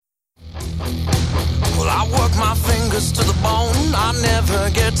fingers to the bone. I never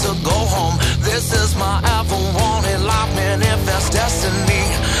get to go home. This is my ever wanted life, manifest destiny.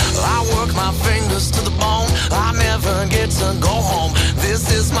 I work my fingers to the bone. I never get to go home. This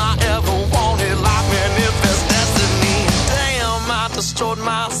is my ever wanted life, manifest destiny. Damn, I destroyed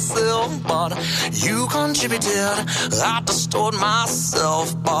myself, but you contributed. I destroyed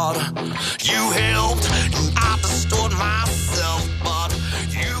myself, but you helped. I destroyed myself, but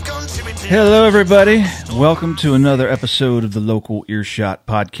you contributed. Hello, everybody. Welcome to another episode of the Local Earshot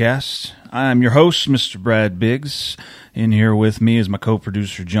Podcast. I'm your host, Mr. Brad Biggs. In here with me is my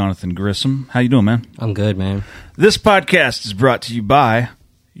co-producer, Jonathan Grissom. How you doing, man? I'm good, man. This podcast is brought to you by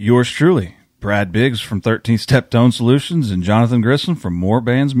yours truly, Brad Biggs from 13th Step Tone Solutions and Jonathan Grissom from More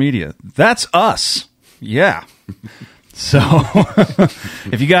Bands Media. That's us. Yeah. So,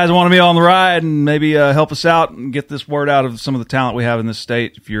 if you guys want to be on the ride and maybe help us out and get this word out of some of the talent we have in this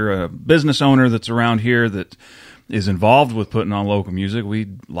state, if you're a business owner that's around here that is involved with putting on local music,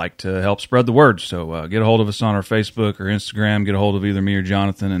 we'd like to help spread the word. So get a hold of us on our Facebook or Instagram, get a hold of either me or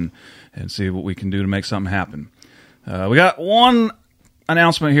Jonathan and see what we can do to make something happen. We got one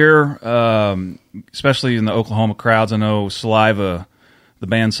announcement here, especially in the Oklahoma crowds. I know Saliva, the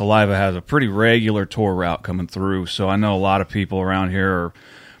band Saliva, has a pretty regular tour route coming through, so I know a lot of people around here are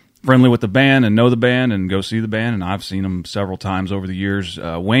friendly with the band and know the band and go see the band, and I've seen them several times over the years.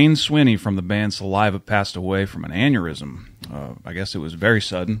 Wayne Swinney from the band Saliva passed away from an aneurysm. I guess it was very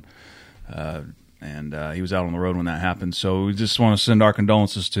sudden, and he was out on the road when that happened. So we just want to send our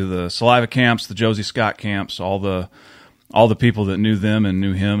condolences to the Saliva camps, the Josie Scott camps, all the people that knew them and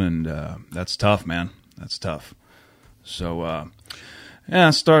knew him, and that's tough, man. That's tough. So, yeah,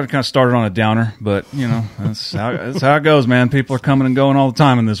 it kind of started on a downer, but, you know, that's how it goes, man. People are coming and going all the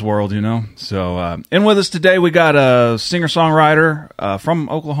time in this world, you know. So, and with us today, we got a singer-songwriter from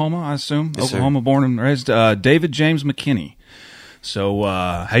Oklahoma, I assume. Yes, Oklahoma, sir. Born and raised, David James McKinney. So,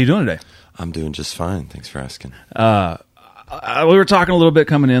 how you doing today? I'm doing just fine. Thanks for asking. We were talking a little bit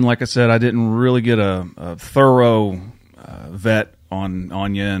coming in. Like I said, I didn't really get a thorough vet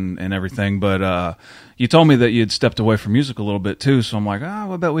on you and everything, but you told me that you had stepped away from music a little bit too, so I'm like,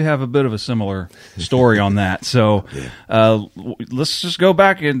 I bet we have a bit of a similar story on that. So let's just go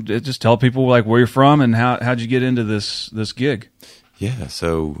back and just tell people like where you're from and how'd you get into this gig. Yeah,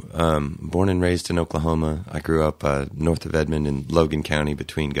 so born and raised in Oklahoma. I grew up north of Edmond in Logan County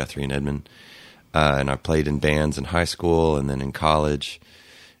between Guthrie and Edmond, and I played in bands in high school and then in college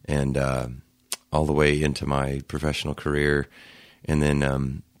and all the way into my professional career, and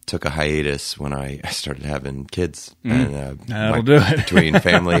then took a hiatus when I started having kids. And That'll do it. Between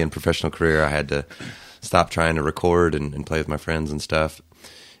family and professional career, I had to stop trying to record and play with my friends and stuff.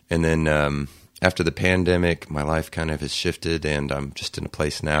 And then after the pandemic, my life kind of has shifted, and I'm just in a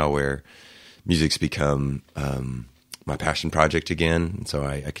place now where music's become my passion project again. And so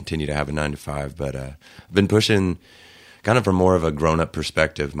I continue to have a 9-to-5, but I've been pushing kind of from more of a grown-up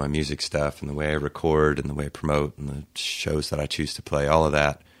perspective, my music stuff and the way I record and the way I promote and the shows that I choose to play, all of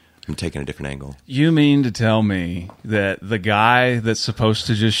that. I'm taking a different angle. You mean to tell me that the guy that's supposed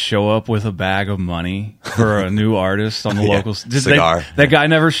to just show up with a bag of money for a new artist on the local cigar, that guy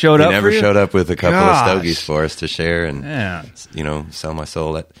never showed up? He never showed up with a couple of Gosh. stogies for us to share and sell my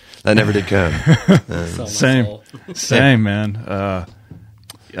soul. That never did come. Same, man.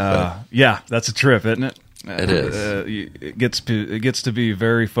 Yeah, that's a trip, isn't it? It is. It gets to be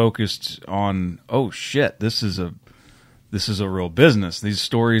very focused on. Oh shit! This is a real business. These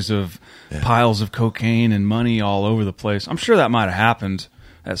stories of piles of cocaine and money all over the place. I'm sure that might have happened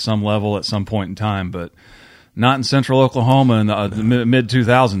at some level at some point in time, but not in central Oklahoma in the mid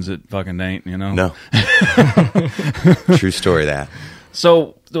 2000s. It fucking ain't, you know. No. True story. That.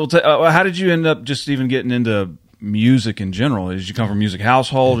 So, how did you end up just even getting into music in general? Did you come from a music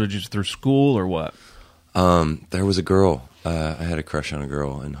household, or just through school, or what? There was a girl. I had a crush on a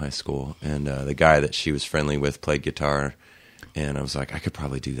girl in high school, and the guy that she was friendly with played guitar, and I was like, I could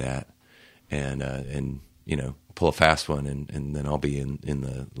probably do that, and you know, pull a fast one, and then I'll be in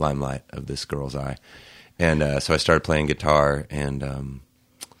the limelight of this girl's eye, and so I started playing guitar, and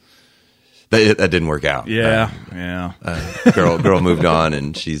that didn't work out. Girl moved on,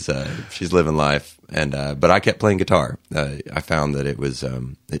 and she's living life, and but I kept playing guitar. I found that it was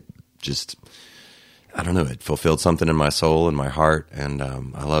it just. I don't know, it fulfilled something in my soul and my heart, and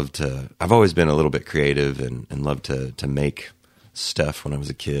I've always been a little bit creative and loved to make stuff when I was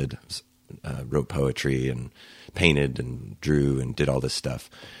a kid. Wrote poetry and painted and drew and did all this stuff.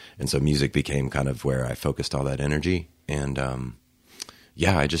 And so music became kind of where I focused all that energy. And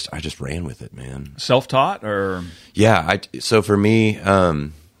I just ran with it, man. Self-taught or? Yeah, so for me,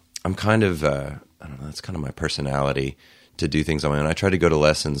 I'm kind of I don't know, that's kind of my personality to do things on my own. I tried to go to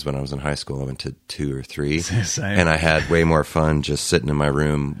lessons when I was in high school. I went to 2 or 3, Same. and I had way more fun just sitting in my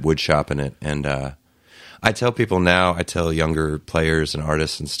room, wood shopping it. And I tell people now, I tell younger players and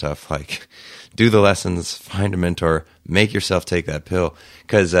artists and stuff, like, do the lessons, find a mentor, make yourself take that pill,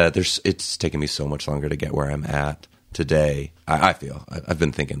 because it's taken me so much longer to get where I'm at today. I feel I've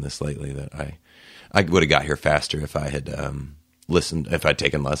been thinking this lately that I would have got here faster if I had if I'd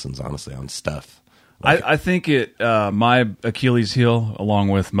taken lessons, honestly, on stuff. I think my Achilles heel, along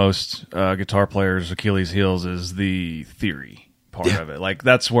with most guitar players' Achilles heels, is the theory part of it. Like,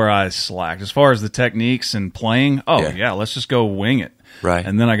 that's where I slacked. As far as the techniques and playing, let's just go wing it. Right.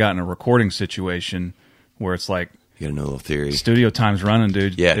 And then I got in a recording situation where it's like, you gotta know a little theory. Studio time's running,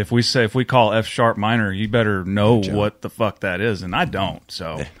 dude. Yeah. If we call F sharp minor, you better know what the fuck that is, and I don't.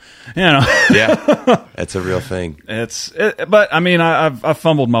 So, you know, yeah, that's a real thing. But I mean, I've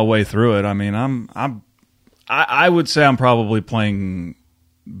fumbled my way through it. I mean, I would say I'm probably playing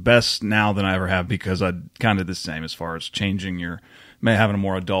best now than I ever have, because I kind of the same as far as changing having a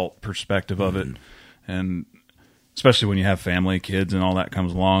more adult perspective of it, and especially when you have family, kids, and all that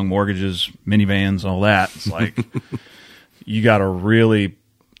comes along, mortgages, minivans, all that. It's like you got to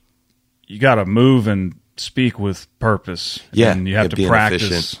move and speak with purpose. Yeah, and you have to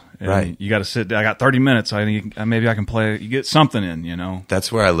practice. Right, you got to sit. I got 30 minutes. Maybe I can play. You get something in. You know. That's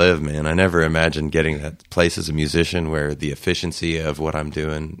where I live, man. I never imagined getting that place as a musician where the efficiency of what I'm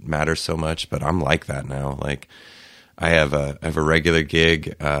doing matters so much. But I'm like that now. Like, I have a regular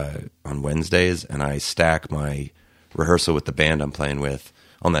gig on Wednesdays, and I stack my rehearsal with the band I'm playing with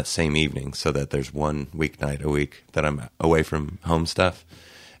on that same evening, so that there's one weeknight a week that I'm away from home stuff,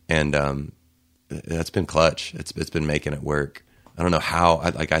 and that's been clutch. It's been making it work. I don't know how.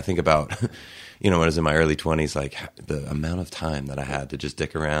 I think about, when I was in my early 20s, like the amount of time that I had to just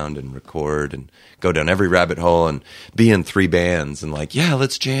dick around and record and go down every rabbit hole and be in 3 bands and like, yeah,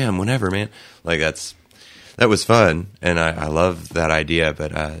 let's jam whenever, man. Like that was fun, and I love that idea.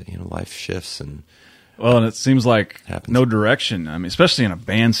 But life shifts and. Well, and it seems like happens. No direction. I mean, especially in a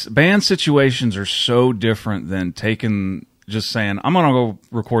band. Band situations are so different than just saying, I'm going to go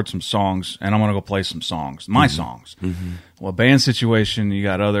record some songs and I'm going to go play some songs, my songs. Mm-hmm. Well, band situation, you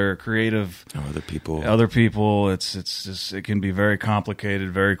got other creative, other people. It's just, it can be very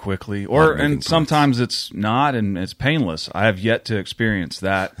complicated very quickly, and sometimes it's not, and it's painless. I have yet to experience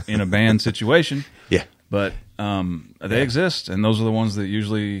that in a band situation. Yeah, but they exist, and those are the ones that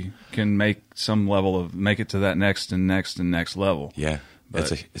usually can make it to that next level. Yeah.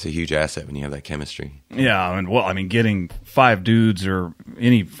 It's a huge asset when you have that chemistry. Yeah, and getting 5 dudes or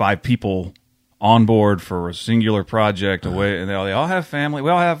any 5 people on board for a singular project away, and they all have family. We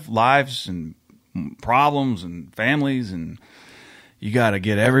all have lives and problems and families, and you got to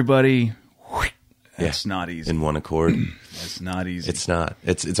get everybody. That's not easy. In one accord. It's not easy. It's not.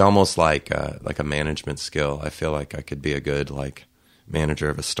 It's almost like a management skill. I feel like I could be a good manager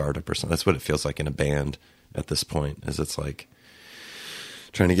of a startup or something. That's what it feels like in a band at this point. It's like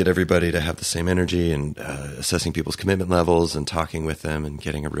trying to get everybody to have the same energy and assessing people's commitment levels and talking with them and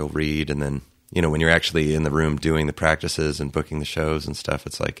getting a real read. And then, when you're actually in the room doing the practices and booking the shows and stuff,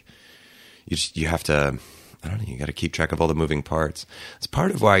 it's like you have to, I don't know, you got to keep track of all the moving parts. It's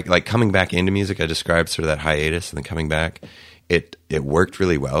part of why, coming back into music, I described sort of that hiatus and then coming back. It worked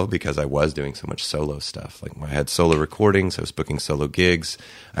really well because I was doing so much solo stuff. Like, I had solo recordings, I was booking solo gigs.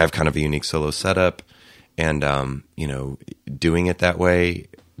 I have kind of a unique solo setup. And, doing it that way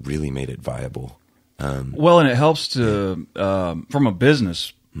really made it viable. And it helps to, from a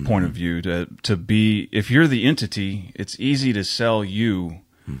business point of view, to be, if you're the entity, it's easy to sell you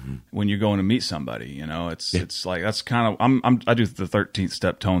when you're going to meet somebody. It's like, that's kind of, I do the 13th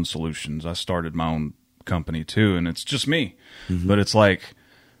Step Tone Solutions. I started my own company too, and it's just me. But it's like,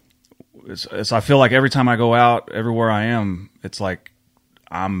 I feel like every time I go out, everywhere I am, it's like,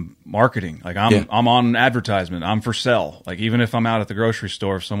 I'm marketing. Like I'm on advertisement. I'm for sale. Like, even if I'm out at the grocery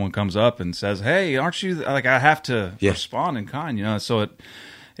store, if someone comes up and says, "Hey, aren't you?" Like, I have to respond in kind. So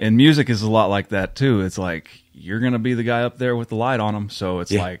and music is a lot like that too. It's like, you're gonna be the guy up there with the light on them. So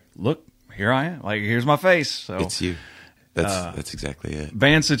it's like, look, here I am. Like, here's my face. So it's you. That's exactly it.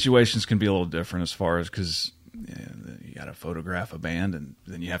 Band situations can be a little different as far as, because you got to photograph a band, and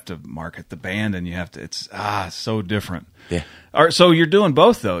then you have to market the band, and you have to. It's so different. Yeah. All right, so you're doing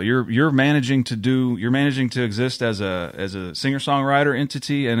both though. You're managing to exist as a singer songwriter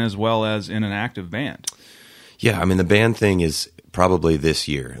entity, and as well as in an active band. Yeah, I mean, the band thing is probably this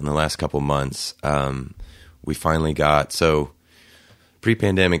year. In the last couple months, we finally got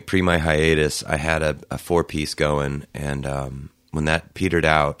pre-pandemic, pre my hiatus. I had a 4-piece going, and when that petered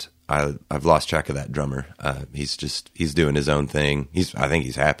out, I've lost track of that drummer. He's doing his own thing. I think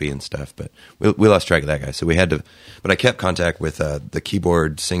he's happy and stuff, but we lost track of that guy. So we had to, but I kept contact with the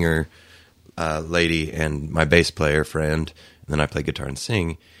keyboard singer lady and my bass player friend, and then I play guitar and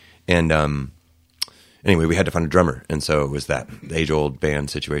sing. And anyway, we had to find a drummer, and so it was that age-old band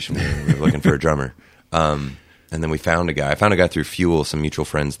situation where we were looking for a drummer. And then we found a guy. I found a guy through Fuel, some mutual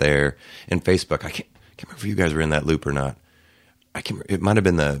friends there, and Facebook. I can't remember if you guys were in that loop or not. It might have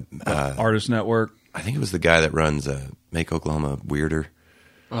been the Artist Network. I think it was the guy that runs Make Oklahoma Weirder.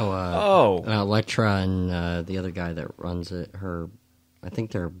 Electra and the other guy that runs it. I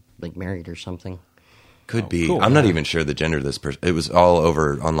think they're like married or something. Could be. Cool. I'm not even sure the gender of this person. It was all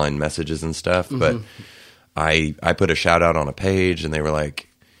over online messages and stuff. But I put a shout out on a page, and they were like,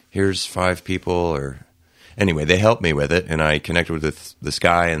 "Here's 5 people." Or anyway, they helped me with it, and I connected with this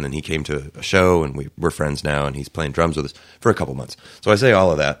guy, and then he came to a show, and we're friends now, and he's playing drums with us for a couple months. So I say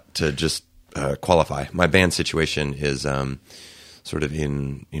all of that to just qualify. My band situation is sort of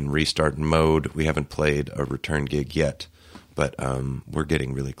in restart mode. We haven't played a return gig yet, but we're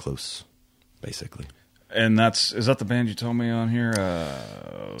getting really close, basically. And is that the band you told me on here?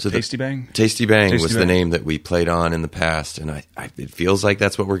 Tasty Bang? Tasty Bang was the name that we played on in the past, and it feels like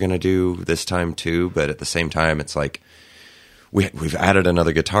that's what we're going to do this time too. But at the same time, it's like we've added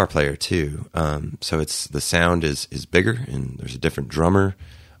another guitar player too. So the sound is bigger, and there's a different drummer,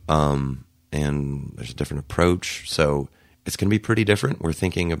 and there's a different approach. So it's going to be pretty different. We're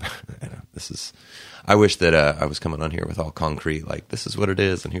thinking about I wish that I was coming on here with all concrete, like this is what it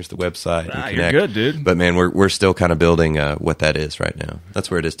is, and here's the website. You're good, dude. But man, we're still kind of building what that is right now. That's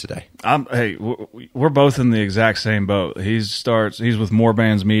where it is today. Hey, we're both in the exact same boat. He's with More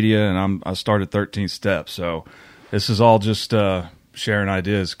Bands Media, and I started 13th Step. So this is all just sharing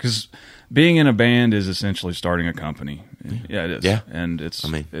ideas, because being in a band is essentially starting a company. Yeah, it is. Yeah, and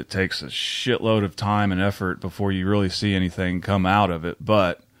it takes a shitload of time and effort before you really see anything come out of it,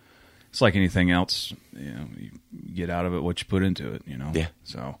 but it's like anything else, you get out of it what you put into it, Yeah.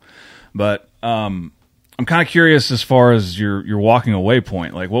 So, but I'm kind of curious as far as your walking away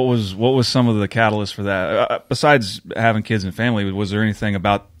point. Like, what was some of the catalyst for that? Besides having kids and family, was there anything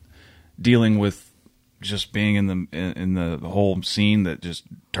about dealing with just being in the whole scene that just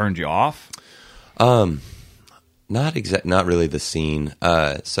turned you off? Not really the scene.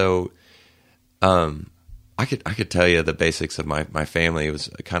 I could tell you the basics of my family. It was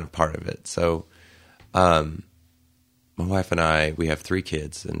kind of part of it. So, my wife and I, we have 3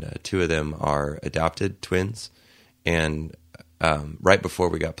 kids, and 2 of them are adopted twins. And right before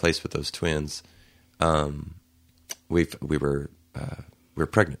we got placed with those twins, we were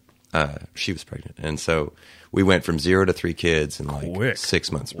pregnant. She was pregnant, and so we went from 0 to 3 kids in like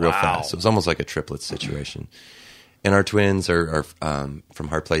 6 months, real fast. It was almost like a triplet situation. And our twins are from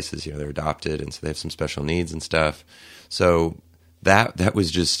hard places, they're adopted, and so they have some special needs and stuff. So that was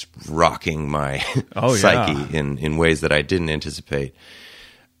just rocking my psyche in ways that I didn't anticipate.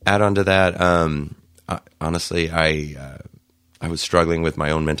 Add on to that, honestly, I was struggling with my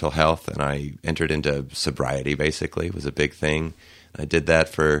own mental health, and I entered into sobriety. Basically, it was a big thing. I did that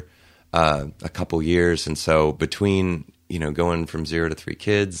for a couple years, and so between going from 0 to 3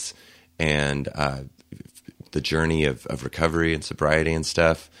 kids and the journey of recovery and sobriety and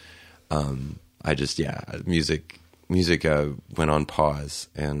stuff, music went on pause,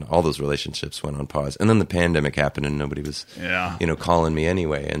 and all those relationships went on pause. And then the pandemic happened, and nobody was, calling me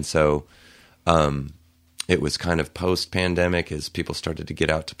anyway. And so, it was kind of post-pandemic as people started to get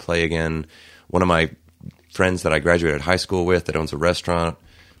out to play again. One of my friends that I graduated high school with that owns a restaurant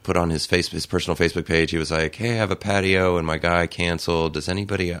put on his personal Facebook page, he was like, "Hey, I have a patio, and my guy canceled. Does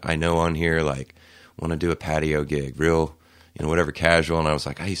anybody I know on here want to do a patio gig, real, whatever, casual?" And I was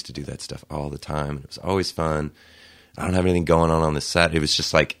like, I used to do that stuff all the time, and it was always fun. I don't have anything going on this set. It was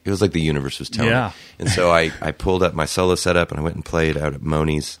just like, it was like the universe was telling me. And so I pulled up my solo setup, and I went and played out at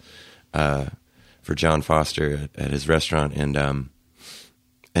Moni's for John Foster at his restaurant, and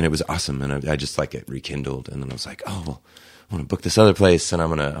it was awesome. And I just it rekindled, and then I was like, oh, well, I want to book this other place, and I'm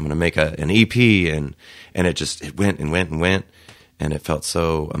gonna make an EP, and it went and went and went, and it felt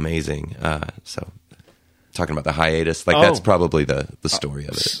so amazing. So talking about the hiatus, that's probably the story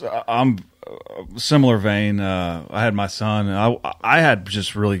of it. I'm similar vein. I had my son, and I had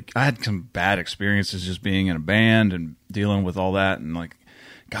some bad experiences just being in a band and dealing with all that, and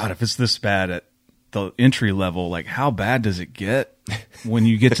God, if it's this bad at the entry level, how bad does it get when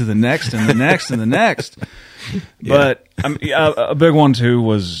you get to the next and the next and the next? But a big one too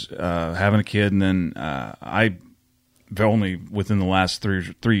was having a kid, and then I only within the last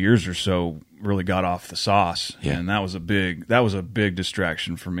 3 years or so really got off the sauce, and that was a big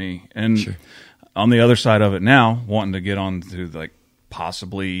distraction for me. And on the other side of it now, wanting to get on to like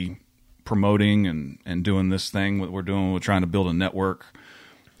possibly promoting and doing this thing what we're doing. We're trying to build a network.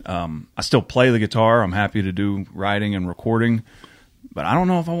 I still play the guitar. I'm happy to do writing and recording, but I don't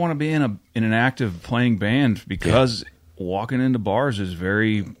know if I want to be in an active playing band because walking into bars is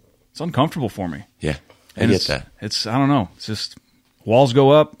it's uncomfortable for me. Yeah, I get that. I don't know. It's just walls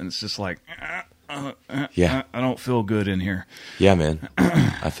go up and it's just like, I don't feel good in here. Yeah, man.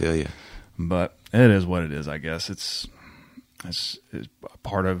 I feel you. But it is what it is, I guess. It's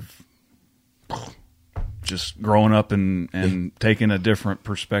part of just growing up and taking a different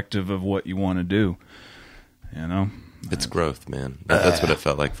perspective of what you want to do. You know? It's growth, man. That's what it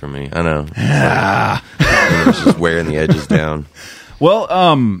felt like for me. I know. It was just wearing the edges down. Well,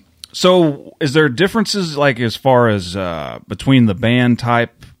 so is there differences like as far as between the band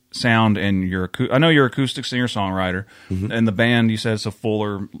type sound and I know you're acoustic singer-songwriter, and the band, you said it's a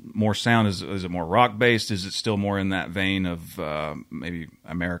fuller, more sound. Is it more rock-based? Is it still more in that vein of maybe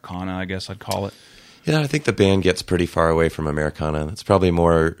Americana, I guess I'd call it? Yeah, I think the band gets pretty far away from Americana. It's probably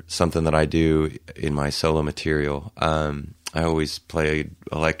more something that I do in my solo material. I always played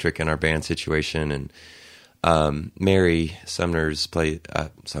electric in our band situation, and Mary Sumner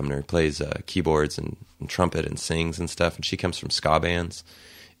plays keyboards and trumpet and sings and stuff, and she comes from ska bands.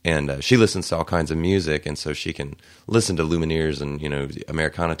 And she listens to all kinds of music, and so she can listen to Lumineers and,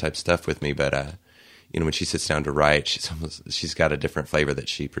 Americana type stuff with me. But when she sits down to write, she's got a different flavor that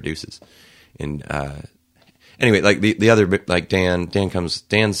she produces. And anyway, like the other, like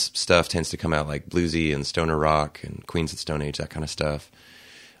Dan's stuff tends to come out like bluesy and stoner rock and Queens of the Stone Age, that kind of stuff.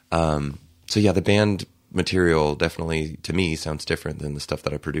 So yeah, the band material definitely to me sounds different than the stuff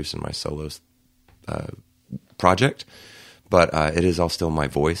that I produce in my solo project. But it is all still my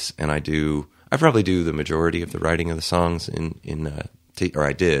voice, and I probably do the majority of the writing of the songs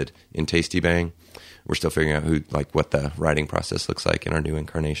I did in Tasty Bang. We're still figuring out what the writing process looks like in our new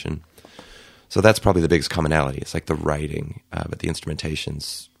incarnation. So that's probably the biggest commonality. It's like the writing, but the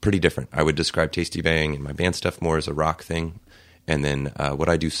instrumentation's pretty different. I would describe Tasty Bang and my band stuff more as a rock thing, and then what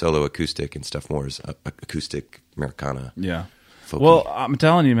I do solo acoustic and stuff more as acoustic Americana. Yeah. Folky. Well, I'm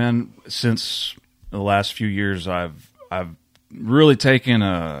telling you, man, since the last few years, I've really taken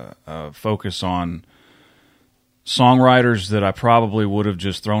a focus on songwriters that I probably would have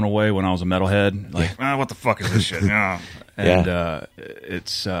just thrown away when I was a metalhead. Like, what the fuck is this shit? And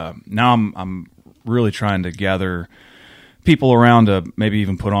it's now I'm really trying to gather people around to maybe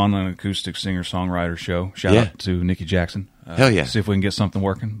even put on an acoustic singer-songwriter show. Shout out to Nikki Jackson. Hell yeah! See if we can get something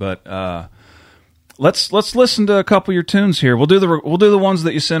working. But let's listen to a couple of your tunes here. We'll do the ones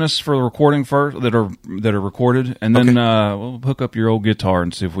that you sent us for the recording first that are recorded, and then we'll hook up your old guitar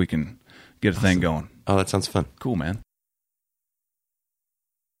and see if we can get a thing going. Oh, that sounds fun. Cool, man.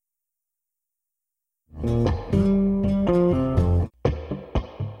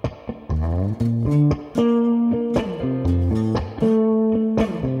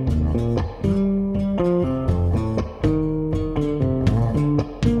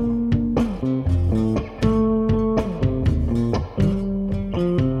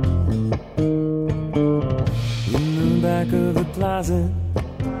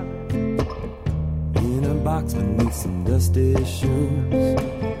 In a box beneath some dusty shoes,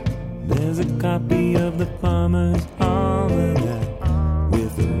 there's a copy of the Farmer's Almanac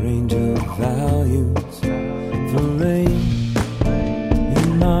with a range of values for rain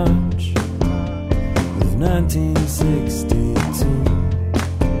in March of 1962.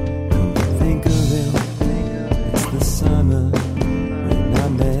 Come to think of it, it's the summer when I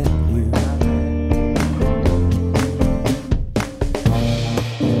met you.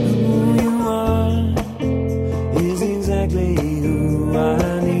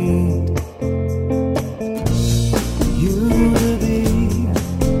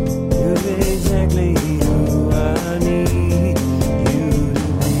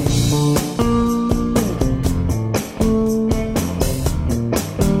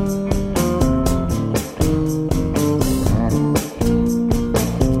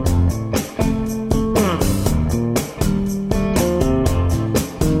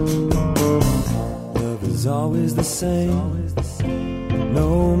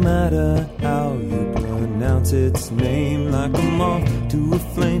 No matter how you pronounce its name, like a moth to a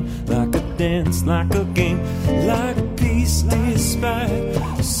flame, like a dance, like a game, like a peace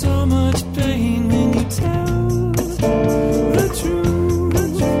despite so much pain. When you tell the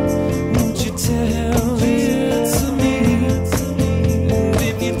truth, won't you tell it to me? And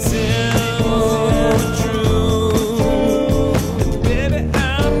if you tell the truth,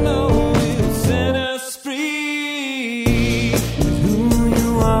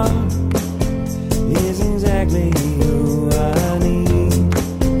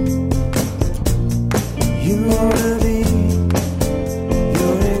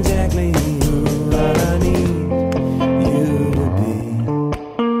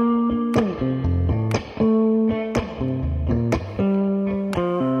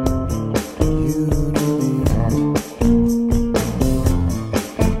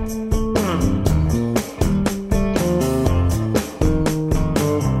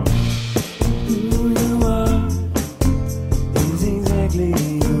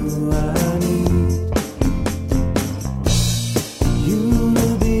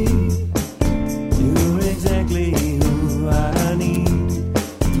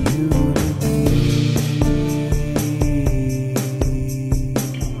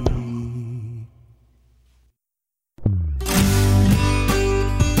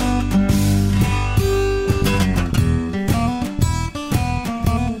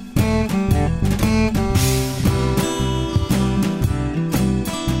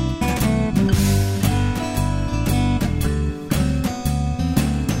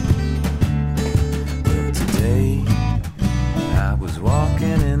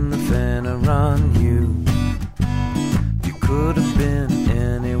 walking in the Fanaron. You could have been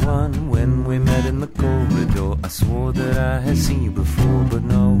anyone when we met in the corridor. I swore that I had seen you before, but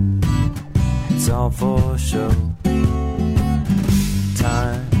no, it's all for show.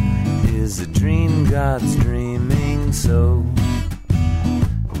 Time is a dream God's dreaming, so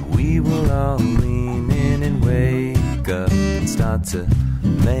we will all lean in and wake up and start to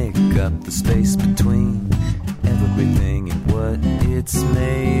make up the space between everything and what it's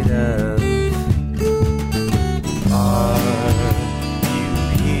made of. Are you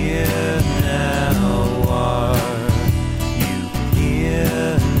here now? Are you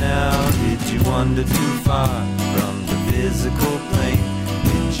here now? Did you wander too far from the physical plane?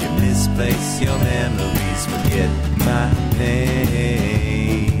 Did you misplace your memories? Forget my name.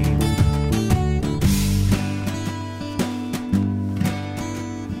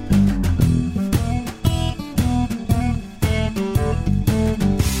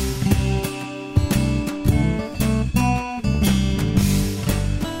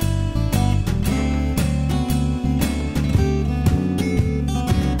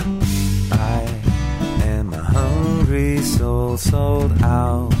 Sold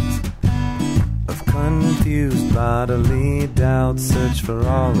out of confused bodily doubt. Search for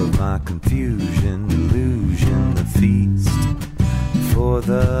all of my confusion, illusion, the feast for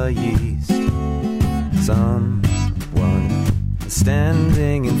the yeast. Someone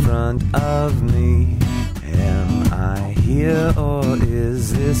standing in front of me. Am I here or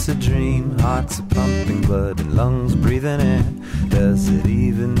is this a dream? Hearts are pumping blood and lungs breathing air. Does it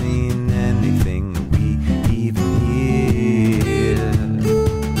even mean anything we even hear?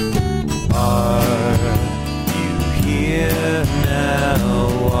 Are you here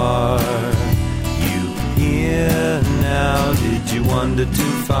now? Are you here now? Did you wander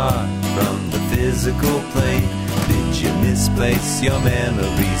too far from the physical plane? Did you misplace your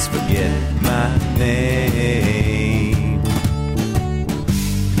memories? Forget my name.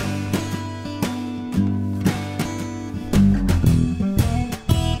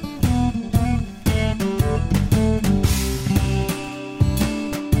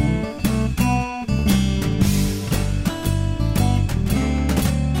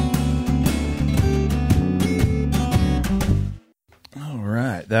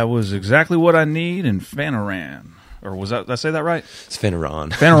 That was Exactly What I Need in Fanaran. Or was that, did I say that right? It's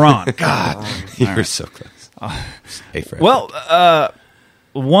Fanaron. Fanaron. God. You're right. So close. Well,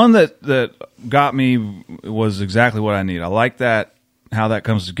 one that got me was Exactly What I Need. I like that, how that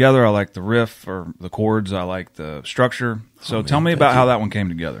comes together. I like the riff or the chords. I like the structure. So tell me about how that one came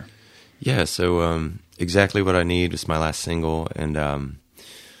together. Yeah, so Exactly What I Need was my last single, and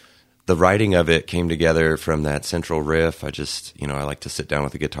the writing of it came together from that central riff. I just, I like to sit down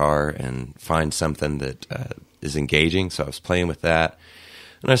with a guitar and find something that is engaging. So I was playing with that.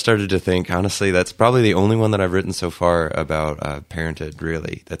 And I started to think, honestly, that's probably the only one that I've written so far about parenthood,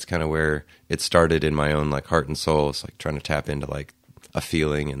 really. That's kind of where it started in my own heart and soul. It's like trying to tap into a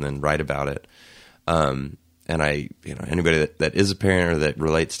feeling and then write about it. And I, anybody that is a parent or that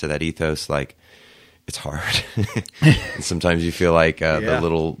relates to that ethos, it's hard. And sometimes you feel like the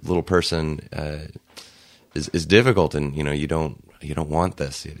little person is difficult, and you don't want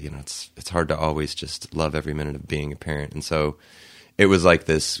this. It's hard to always just love every minute of being a parent. And so it was like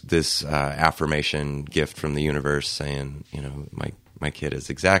this affirmation gift from the universe saying, my kid is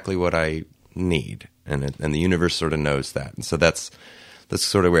exactly what I need, and the universe sort of knows that. And so that's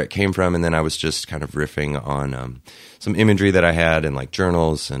sort of where it came from. And then I was just kind of riffing on some imagery that I had in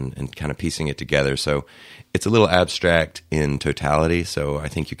journals and kind of piecing it together. So it's a little abstract in totality. So I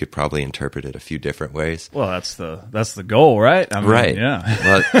think you could probably interpret it a few different ways. Well, that's the goal, right? I mean, right.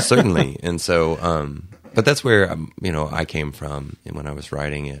 Yeah. Well, certainly. And so, but that's where, I came from when I was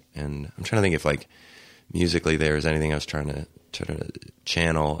writing it. And I'm trying to think if musically there is anything I was trying to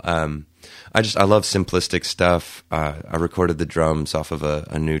channel. I love simplistic stuff. I recorded the drums off of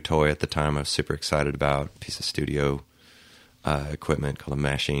a new toy at the time I was super excited about, a piece of studio equipment called a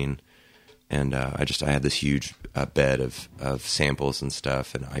machine. And I had this huge bed of samples and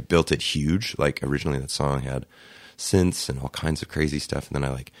stuff, and I built it huge. Originally that song had synths and all kinds of crazy stuff, and then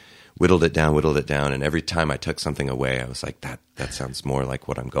I whittled it down, and every time I took something away, I was like, that sounds more like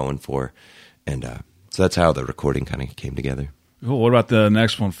what I'm going for. And so that's how the recording kind of came together. Cool. What about the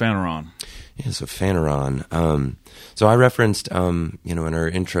next one, Fanaron? Yeah, so Fanaron. So I referenced, in our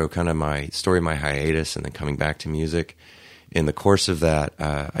intro, kind of my story, my hiatus, and then coming back to music. In the course of that,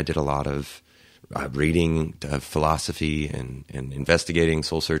 I did a lot of reading of philosophy and investigating,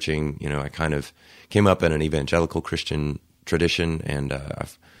 soul searching. I kind of came up in an evangelical Christian tradition, and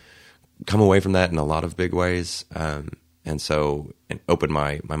I've come away from that in a lot of big ways. And so it opened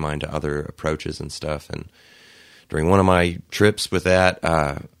my mind to other approaches and stuff. And during one of my trips with that,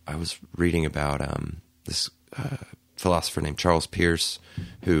 I was reading about this philosopher named Charles Peirce,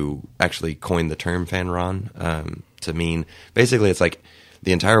 who actually coined the term Fanron to mean, basically it's like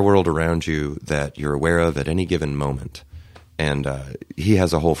the entire world around you that you're aware of at any given moment. And he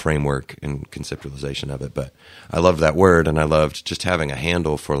has a whole framework and conceptualization of it. But I loved that word, and I loved just having a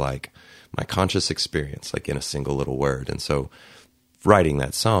handle for like my conscious experience, like in a single little word. And so writing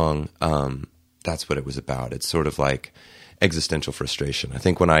that song, that's what it was about. It's sort of like existential frustration. I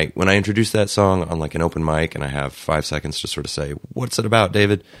think when I introduce that song on like an open mic and I have 5 seconds to sort of say, what's it about,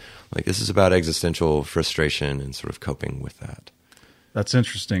 David? Like, this is about existential frustration and sort of coping with that. That's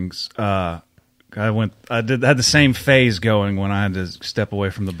interesting. I had the same phase going when I had to step away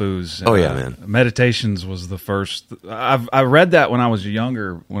from the booze. Oh yeah, man. Meditations was the first. I read that when I was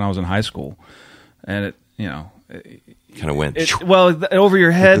younger, when I was in high school, and it, kind of went over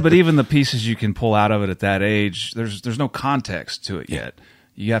your head. But even the pieces you can pull out of it at that age, there's no context to it yet.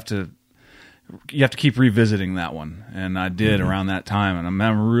 You have to keep revisiting that one, and I did around that time, and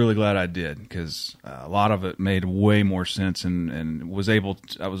I'm really glad I did, because a lot of it made way more sense, and I was able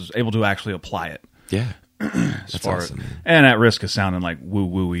to actually apply it. Yeah, that's awesome. And at risk of sounding like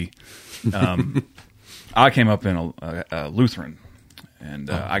woo-wooey, I came up in a Lutheran, and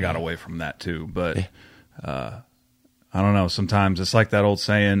I got away from that too. But I don't know. Sometimes it's like that old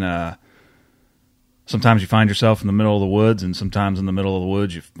saying. Sometimes you find yourself in the middle of the woods, and sometimes in the middle of the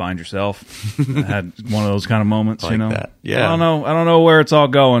woods you find yourself. I had one of those kind of moments, like that. Yeah. I don't know where it's all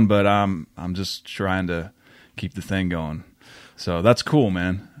going, but I'm just trying to keep the thing going. So that's cool,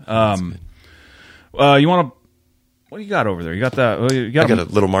 man. You want to? What do you got over there? You got that? I got a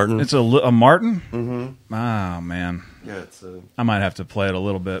little Martin. It's a Martin. Mm-hmm. Ah, man. Yeah, I might have to play it a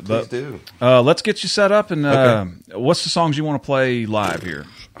little bit. Please do. Let's get you set up, and Okay. What's the songs you want to play live here?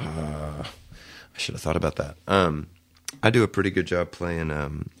 I should have thought about that. I do a pretty good job playing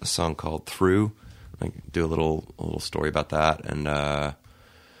a song called "Through." I do a little story about that, and I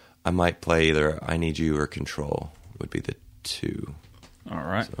might play either "I Need You" or "Control." Would be the two. All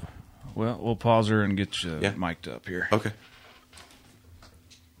right. So. Well, we'll pause her and get you Yeah. mic'd up here. Okay.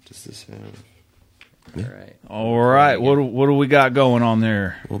 Does this have? All All right. What do we got going on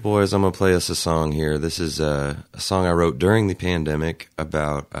there? Well, boys, I'm gonna play us a song here. This is a song I wrote during the pandemic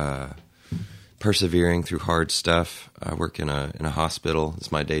about persevering through hard stuff. I work in a hospital.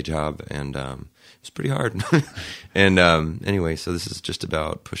 It's my day job, and it's pretty hard. And anyway, so this is just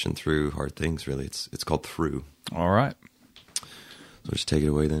about pushing through hard things. Really, it's called "Through." All right. So just take it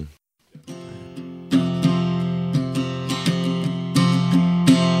away then.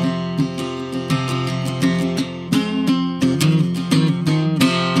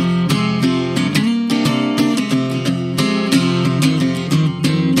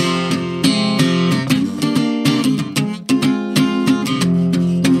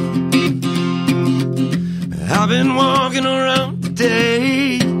 I've been walking around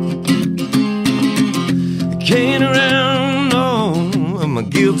today, carrying around all of my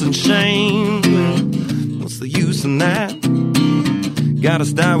guilt and shame. Well, what's the use in that? Gotta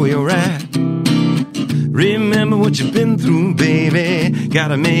start where you're at. Remember what you've been through, baby.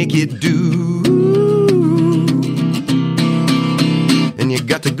 Gotta make it do. And you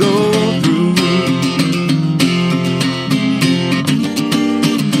got to go through.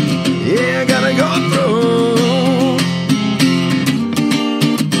 Yeah, gotta go through.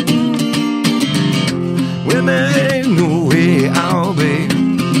 When there ain't no way out, babe.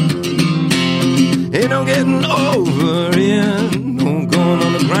 Ain't no getting over it. No going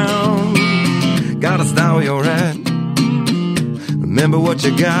on the ground. Gotta start where you're at. Remember what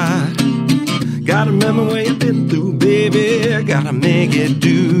you got. Gotta remember where you've been through, baby. Gotta make it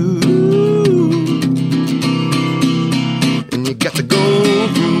do. And you got to go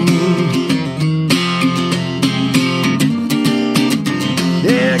through.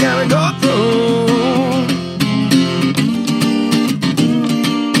 Yeah, gotta go through.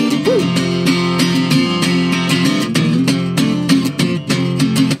 Woo.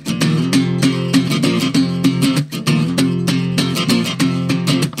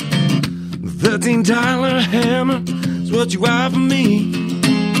 $13 hammer is what you are for me.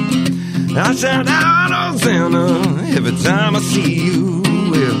 I shout out on Santa every time I see you.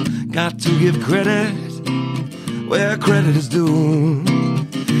 Well, got to give credit where credit is due.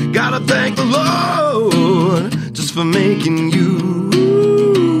 Gotta thank the Lord just for making you.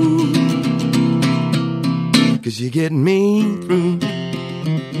 'Cause you get me through.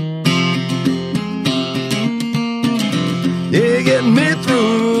 Yeah, you get me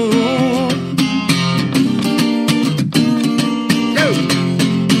through.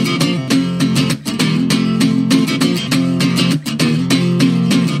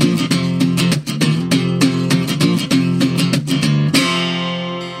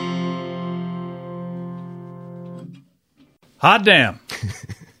 Hot damn.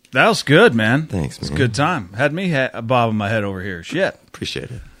 That was good, man. Thanks, It's a man. good time. Had me bobbing my head over here. Shit. Appreciate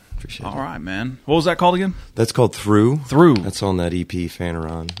it. All right, man. What was that called again? That's called Through. Through. That's on that EP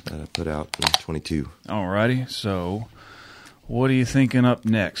Fanaron that I put out in 22. All righty. So, what are you thinking up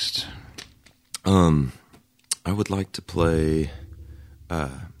next? I would like to play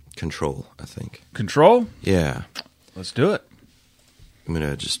Control, I think. Control? Yeah. Let's do it. I'm going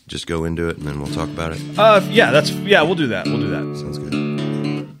to just go into it and then we'll talk about it. Yeah, we'll do that. We'll do that. Sounds good.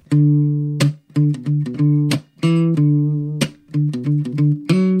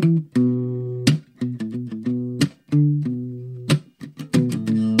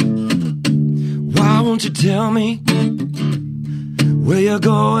 Why won't you tell me where you're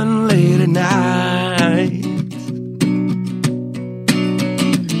going late at night?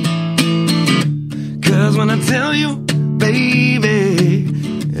 'Cause when I tell you, baby,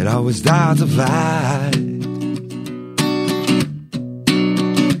 it always starts a fight.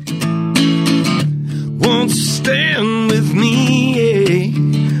 Won't you stand with me,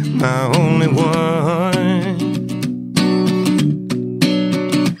 my only one?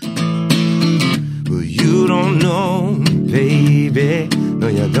 Well, you don't know, baby, no,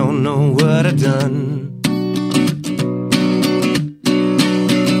 you don't know what I've done.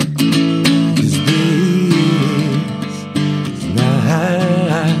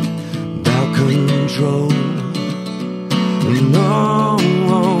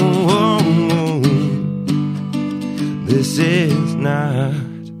 This is not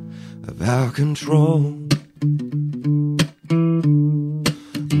about control.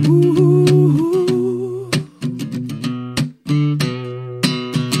 Ooh.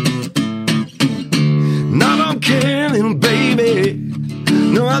 Not on caring, baby.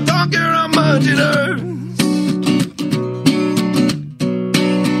 No, I don't care how much it hurts.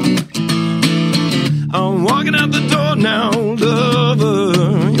 I'm walking out the door now,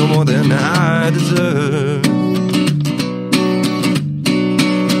 lover. You're more than I deserve.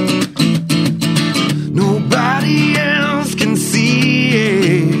 Nobody else can see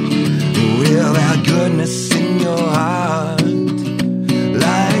it. Well, that goodness in your heart,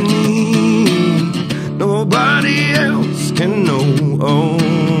 like me, nobody else can know. Oh,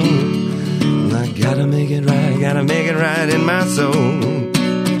 I gotta make it right in my soul.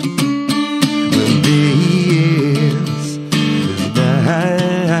 This is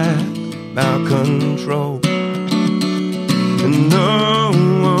that about control. No,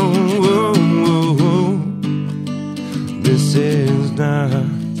 this is not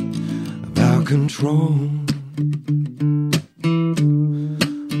about control.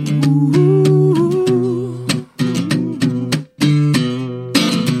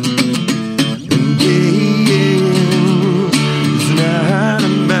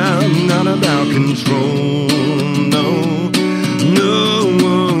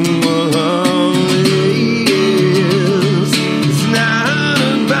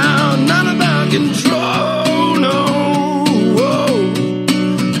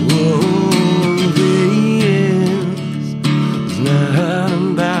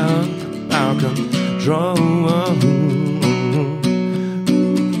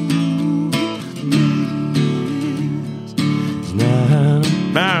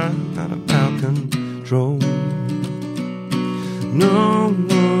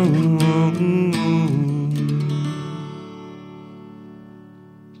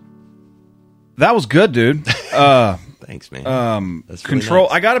 That was good, dude. Thanks, man. That's really Control.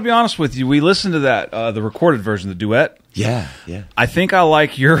 nice. I got to be honest with you. We listened to that, the recorded version, the duet. Yeah. I think I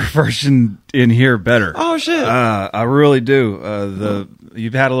like your version in here better. Oh, shit. I really do.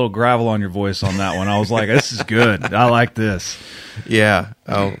 You've had a little gravel on your voice on that one. I was like, this is good. I like this. Yeah.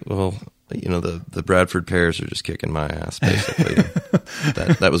 Oh, well, you know, the Bradford pears are just kicking my ass, basically.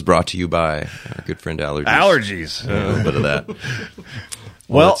 that was brought to you by our good friend Allergies. Allergies. A little bit of that.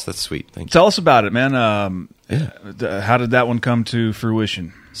 Well, that's sweet. Thank you. Tell us about it, man. How did that one come to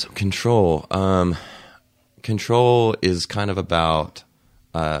fruition? So Control. Control is kind of about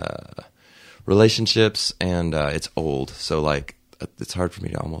relationships, and it's old, so like it's hard for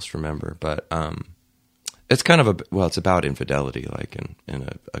me to almost remember. But it's kind of it's about infidelity, like in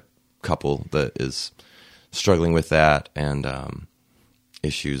a couple that is struggling with that, and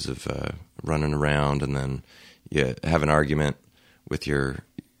issues of running around, and then you have an argument with your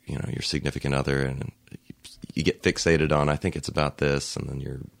significant other, and you get fixated on, I think it's about this, and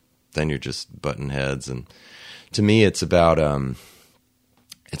then you're just butting heads. And to me, it's about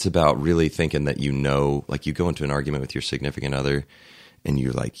really thinking that, like you go into an argument with your significant other, and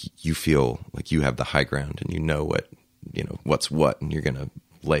you feel like you have the high ground, and what's what, and you're gonna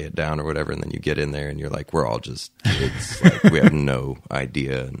lay it down or whatever, and then you get in there and you're like, we're all just kids. Like, we have no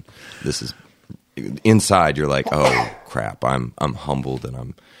idea, and this is inside. You're like, oh crap, I'm humbled,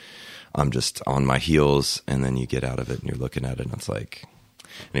 and I'm just on my heels. And then you get out of it and you're looking at it, and it's like,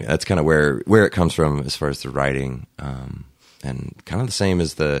 anyway, that's kind of where it comes from as far as the writing, and kind of the same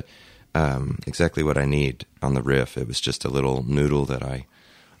as the exactly what I need on the riff. It was just a little noodle that I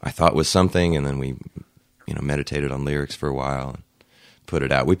thought was something, and then we meditated on lyrics for a while and put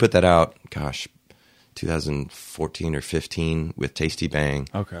it out. We put that out, 2014 or 15 with Tasty Bang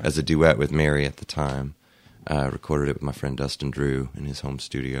as a duet with Mary at the time. Recorded it with my friend Dustin Drew in his home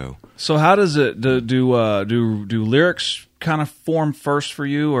studio. So how does it do lyrics kind of form first for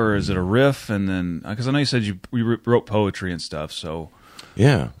you, or is it a riff and then, because I know you said you wrote poetry and stuff, so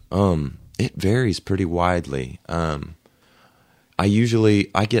yeah, it varies pretty widely. I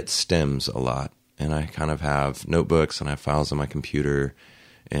get stems a lot, and I kind of have notebooks and I have files on my computer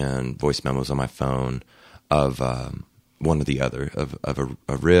and voice memos on my phone of one or the other, of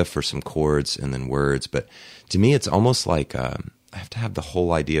a riff or some chords and then words. But to me, it's almost like I have to have the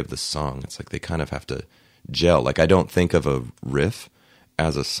whole idea of the song. It's like they kind of have to gel. Like, I don't think of a riff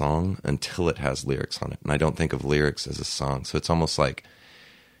as a song until it has lyrics on it, and I don't think of lyrics as a song. So it's almost like,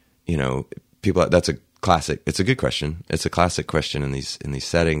 people. That's a classic. It's a good question. It's a classic question in these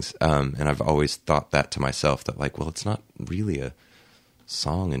settings. And I've always thought that to myself, that like, well, it's not really a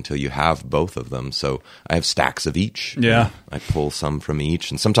song until you have both of them. So I have stacks of each. Yeah. I pull some from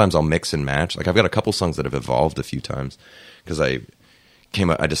each, and sometimes I'll mix and match. Like, I've got a couple songs that have evolved a few times because I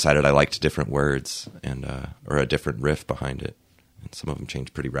decided I liked different words and or a different riff behind it. And some of them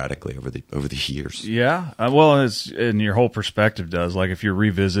changed pretty radically over the years. Yeah. Well, it's, and your whole perspective does. Like, if you're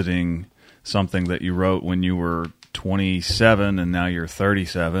revisiting something that you wrote when you were 27 and now you're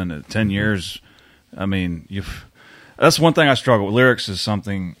 37, at 10 years, I mean, that's one thing I struggle with. Lyrics is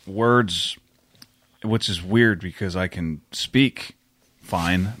something, words, which is weird because I can speak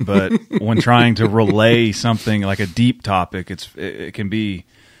fine, but when trying to relay something like a deep topic, it can be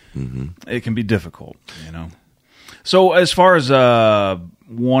difficult, So as far as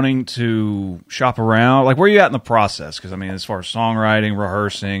wanting to shop around, like, where are you at in the process? Because, I mean, as far as songwriting,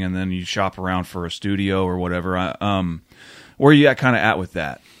 rehearsing, and then you shop around for a studio or whatever, where are you at with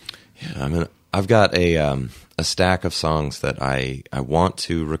that? Yeah, I mean, I've got a stack of songs that I want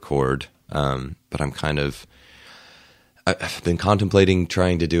to record, but I've been contemplating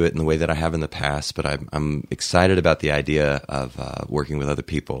trying to do it in the way that I have in the past, but I'm excited about the idea of working with other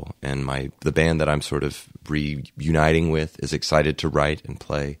people, and the band that I'm sort of reuniting with is excited to write and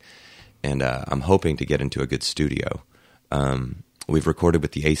play, and I'm hoping to get into a good studio. We've recorded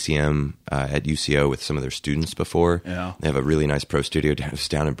with the ACM at UCO with some of their students before. Yeah. They have a really nice pro studio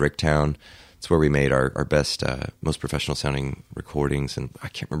down in Bricktown. It's where we made our best, most professional sounding recordings, and I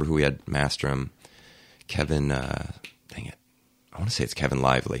can't remember who we had master them. Kevin, dang it, I want to say it's Kevin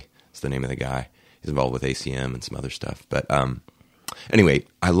Lively. It's the name of the guy. He's involved with ACM and some other stuff. But anyway,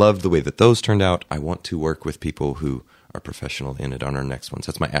 I love the way that those turned out. I want to work with people who are professional in it on our next ones.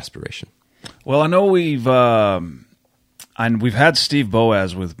 That's my aspiration. Well, I know we've had Steve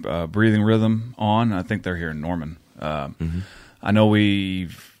Boaz with Breathing Rhythm on. I think they're here in Norman. I know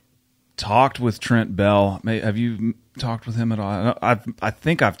we've talked with Trent Bell. Have you talked with him at all? I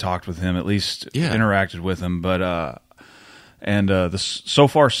think I've talked with him, at least interacted with him. But the So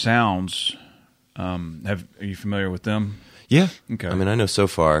Far Sounds. Are you familiar with them? Yeah. Okay. I mean, I know So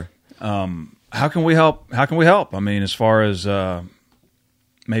Far. How can we help? I mean, as far as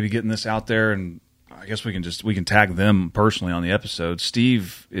maybe getting this out there, and I guess we can tag them personally on the episode.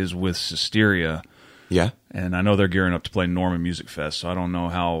 Steve is with Systeria. Yeah. And I know they're gearing up to play Norman Music Fest, so I don't know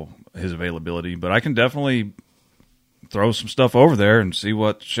how his availability, but I can definitely throw some stuff over there and see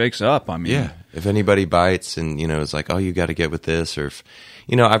what shakes up. I mean, yeah, if anybody bites and, is like, oh, you got to get with this, or if,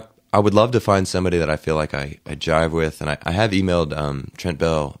 I would love to find somebody that I feel like I jive with. And I have emailed Trent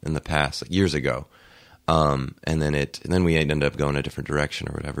Bell in the past, like years ago. And then we ended up going a different direction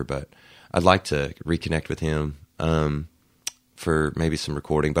or whatever, but I'd like to reconnect with him for maybe some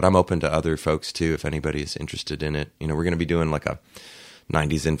recording, but I'm open to other folks too if anybody's interested in it. We're going to be doing like a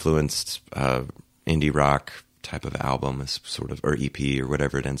 90s influenced indie rock type of album, as sort of, or EP or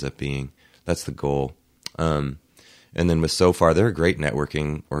whatever it ends up being. That's the goal. And then with So Far, they're a great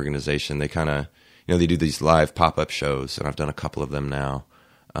networking organization. They kind of, they do these live pop-up shows, and I've done a couple of them now.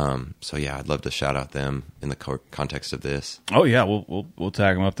 So yeah, I'd love to shout out them in the context of this. Oh yeah, we'll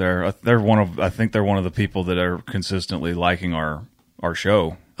tag them up there. I think they're one of the people that are consistently liking our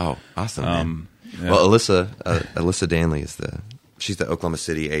show. Oh, awesome! Yeah. Well, Alyssa Danley she's the Oklahoma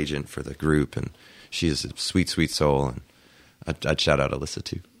City agent for the group, and she is a sweet, sweet soul, and I'd shout out Alyssa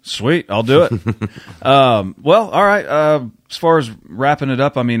too. Sweet, I'll do it. Well, all right. As far as wrapping it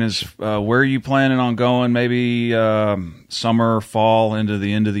up, I mean, where are you planning on going? Maybe summer, fall, into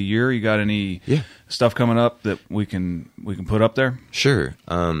the end of the year. You got any stuff coming up that we can put up there? Sure.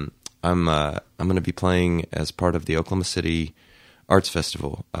 I'm going to be playing as part of the Oklahoma City Arts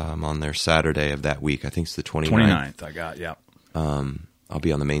Festival on their Saturday of that week. I think it's the 29th. 29th, I got, yeah. I'll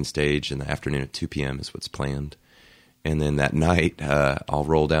be on the main stage in the afternoon at 2 p.m. is what's planned. And then that night, I'll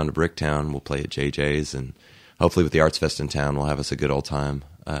roll down to Bricktown. We'll play at JJ's, and hopefully with the Arts Fest in town, we'll have us a good old time,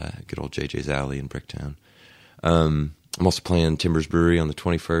 good old JJ's Alley in Bricktown. I'm also playing Timbers Brewery on the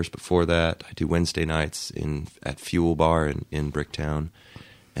 21st. Before that, I do Wednesday nights at Fuel Bar in Bricktown.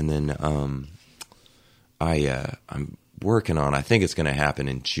 And then I'm working on, I think it's going to happen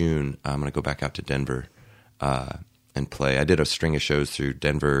in June, I'm going to go back out to Denver and play. I did a string of shows through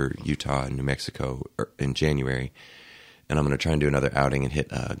Denver, Utah, and New Mexico in January. And I'm going to try and do another outing and hit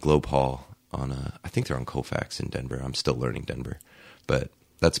Globe Hall I think they're on Colfax in Denver. I'm still learning Denver. But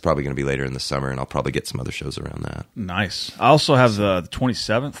that's probably going to be later in the summer, and I'll probably get some other shows around that. Nice. I also have the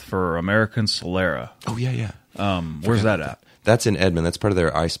 27th for American Solera. Oh, yeah. Where's that at? That's in Edmond. That's part of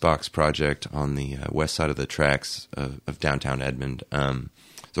their Icebox project on the west side of the tracks of downtown Edmond.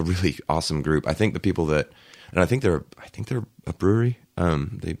 It's a really awesome group. I think the people I think they're a brewery.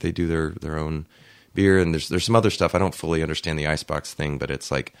 They do their own beer, and there's some other stuff. I don't fully understand the Icebox thing, but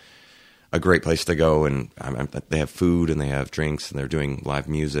it's like a great place to go, and they have food and they have drinks, and they're doing live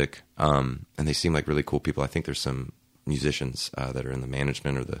music, and they seem like really cool people. I think there's some musicians that are in the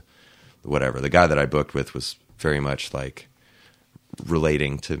management or the whatever. The guy that I booked with was very much like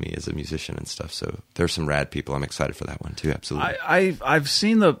relating to me as a musician and stuff. So there's some rad people. I'm excited for that one too. Absolutely. I've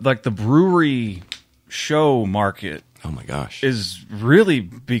seen the brewery show market. Oh my gosh, is really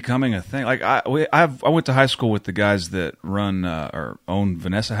becoming a thing. Like I went to high school with the guys that run or own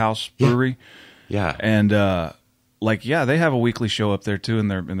Vanessa House Brewery. Yeah. And they have a weekly show up there too in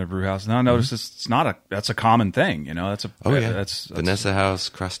their brew house. And I noticed that's a common thing, you know. That's Vanessa House,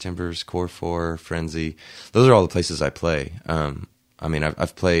 Cross Timbers, Core 4, Frenzy. Those are all the places I play. I mean,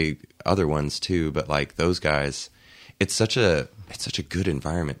 I've played other ones too, but like those guys, it's such a good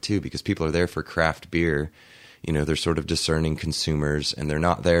environment too, because people are there for craft beer. You know, they're sort of discerning consumers, and they're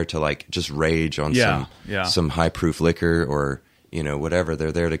not there to like just rage on some high proof liquor or, you know, whatever.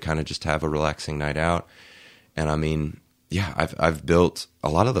 They're there to kind of just have a relaxing night out. And I mean, yeah, I've built a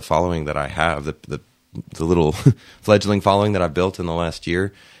lot of the following that I have, the little fledgling following that I've built in the last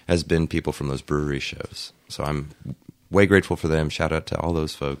year has been people from those brewery shows. So I'm way grateful for them. Shout out to all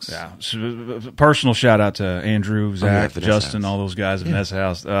those folks. Yeah. Personal shout out to Andrew, Zach, Justin, House. All those guys at Vanessa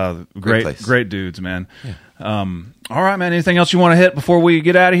House. Great dudes, man. Yeah. All right, man. Anything else you want to hit before we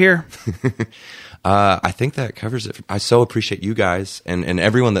get out of here? I think that covers it. I so appreciate you guys and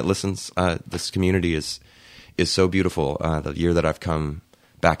everyone that listens. This community is so beautiful. The year that I've come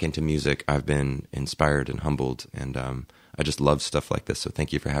back into music, I've been inspired and humbled, and I just love stuff like this. So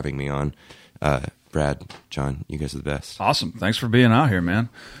thank you for having me on. Brad, John, you guys are the best. Awesome. Thanks for being out here, man.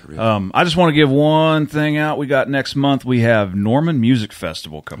 I just want to give one thing out. We got next month, we have Norman Music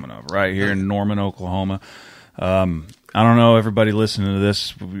Festival coming up right here in Norman, Oklahoma. I don't know, everybody listening to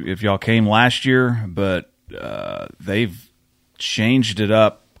this, if y'all came last year, but they've changed it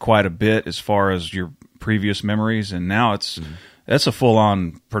up quite a bit as far as your previous memories, and now it's a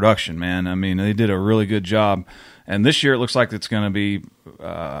full-on production, man. I mean, they did a really good job. And this year it looks like it's going to be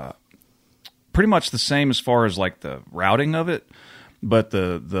pretty much the same as far as like the routing of it, but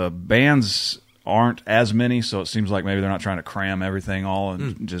the bands aren't as many, so it seems like maybe they're not trying to cram everything all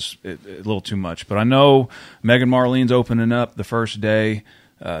and just a little too much. But I know Megan Marlene's opening up the first day.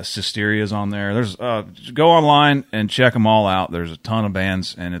 Sisteria's on there. There's go online and check them all out. There's a ton of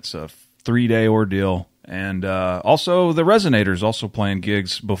bands, and it's a 3-day ordeal. And also the Resonators also playing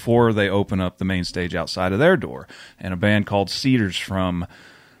gigs before they open up the main stage outside of their door. And a band called Cedars from,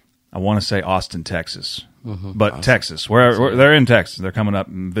 I want to say Austin, Texas. But awesome. Texas, where they're in Texas. They're coming up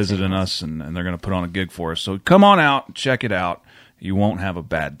and visiting us, and they're going to put on a gig for us. So come on out, check it out. You won't have a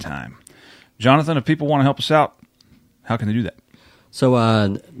bad time. Jonathan, if people want to help us out, how can they do that? So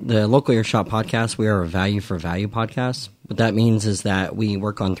the Local Earshot Podcast, we are a value for value podcast. What that means is that we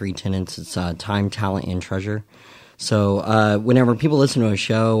work on 3 tenets. It's time, talent, and treasure. So whenever people listen to a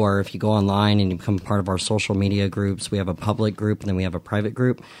show, or if you go online and you become part of our social media groups, we have a public group and then we have a private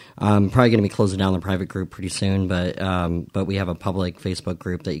group. Probably going to be closing down the private group pretty soon, but we have a public Facebook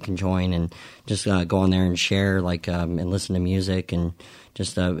group that you can join and just go on there and share, and listen to music and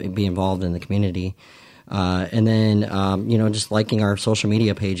just be involved in the community. And then, just liking our social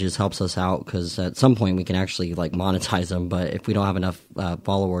media pages helps us out because at some point we can actually like monetize them. But if we don't have enough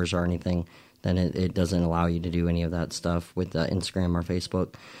followers or anything, then it doesn't allow you to do any of that stuff with Instagram or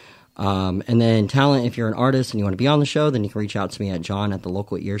Facebook. And then talent, if you're an artist and you want to be on the show, then you can reach out to me at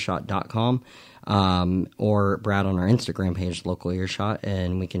john@thelocalearshot.com or Brad on our Instagram page, Local Earshot,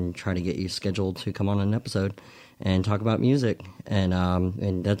 and we can try to get you scheduled to come on an episode and talk about music.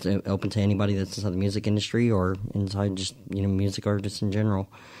 And that's open to anybody that's inside the music industry or inside just, music artists in general.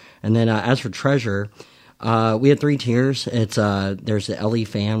 And then as for Treasure, we had 3 tiers. It's there's the LE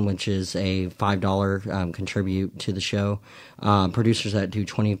Fan, which is a $5 contribute to the show. Producers that do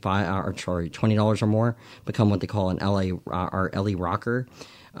 $20 or more become what they call an LE Rocker.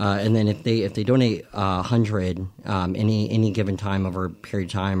 And then if they donate 100 any given time over a period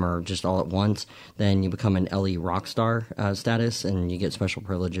of time or just all at once, then you become an LE Rockstar status, and you get special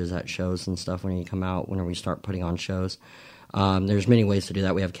privileges at shows and stuff when you come out. Whenever we start putting on shows. There's many ways to do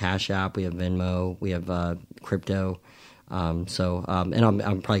that. We have Cash App, we have Venmo, we have crypto. And I'm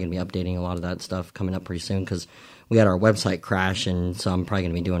probably going to be updating a lot of that stuff coming up pretty soon because we had our website crash, and so I'm probably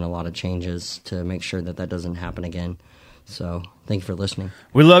going to be doing a lot of changes to make sure that doesn't happen again. So thank you for listening.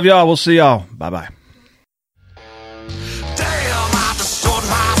 We love y'all. We'll see y'all. Bye-bye.